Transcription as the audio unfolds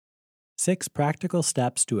6 practical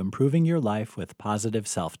steps to improving your life with positive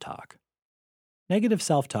self-talk. Negative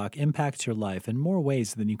self-talk impacts your life in more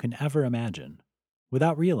ways than you can ever imagine.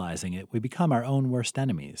 Without realizing it, we become our own worst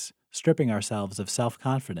enemies, stripping ourselves of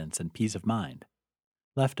self-confidence and peace of mind.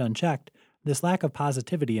 Left unchecked, this lack of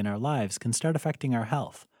positivity in our lives can start affecting our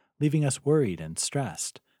health, leaving us worried and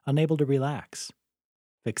stressed, unable to relax.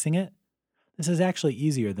 Fixing it? This is actually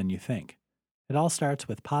easier than you think. It all starts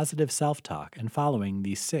with positive self-talk and following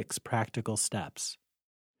these 6 practical steps.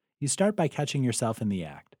 You start by catching yourself in the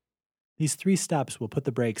act. These 3 steps will put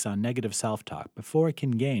the brakes on negative self-talk before it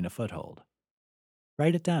can gain a foothold.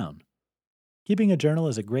 Write it down. Keeping a journal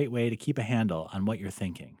is a great way to keep a handle on what you're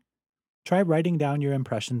thinking. Try writing down your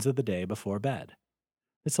impressions of the day before bed.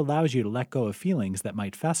 This allows you to let go of feelings that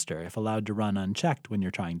might fester if allowed to run unchecked when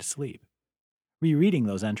you're trying to sleep. Rereading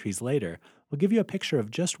those entries later will give you a picture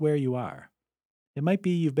of just where you are. It might be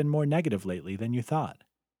you've been more negative lately than you thought.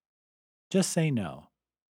 Just say no.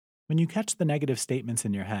 When you catch the negative statements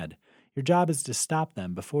in your head, your job is to stop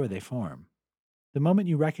them before they form. The moment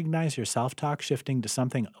you recognize your self-talk shifting to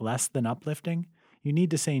something less than uplifting, you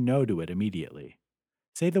need to say no to it immediately.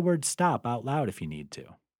 Say the word stop out loud if you need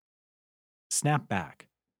to. Snap back.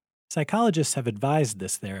 Psychologists have advised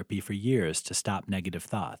this therapy for years to stop negative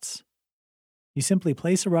thoughts. You simply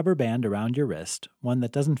place a rubber band around your wrist, one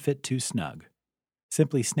that doesn't fit too snug.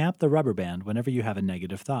 Simply snap the rubber band whenever you have a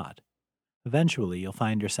negative thought. Eventually, you'll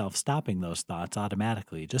find yourself stopping those thoughts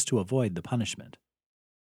automatically just to avoid the punishment.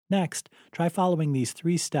 Next, try following these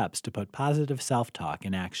 3 steps to put positive self-talk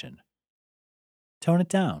in action. Tone it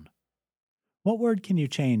down. What word can you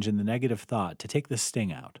change in the negative thought to take the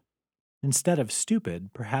sting out? Instead of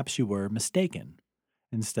stupid, perhaps you were mistaken.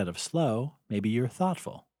 Instead of slow, maybe you're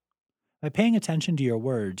thoughtful. By paying attention to your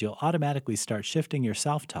words, you'll automatically start shifting your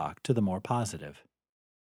self-talk to the more positive.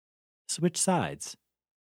 Switch sides.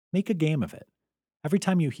 Make a game of it. Every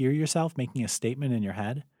time you hear yourself making a statement in your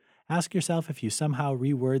head, ask yourself if you somehow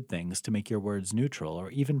reword things to make your words neutral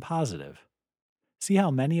or even positive. See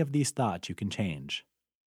how many of these thoughts you can change.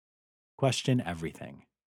 Question everything.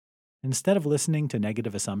 Instead of listening to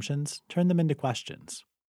negative assumptions, turn them into questions.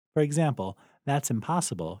 For example, "That's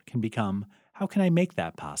impossible" can become, "How can I make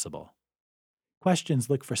that possible?" Questions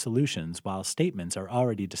look for solutions while statements are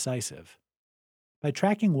already decisive. By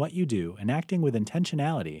tracking what you do and acting with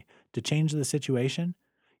intentionality to change the situation,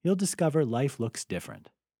 you'll discover life looks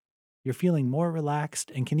different. You're feeling more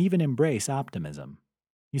relaxed and can even embrace optimism.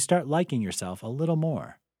 You start liking yourself a little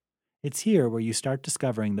more. It's here where you start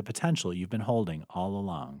discovering the potential you've been holding all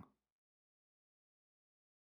along.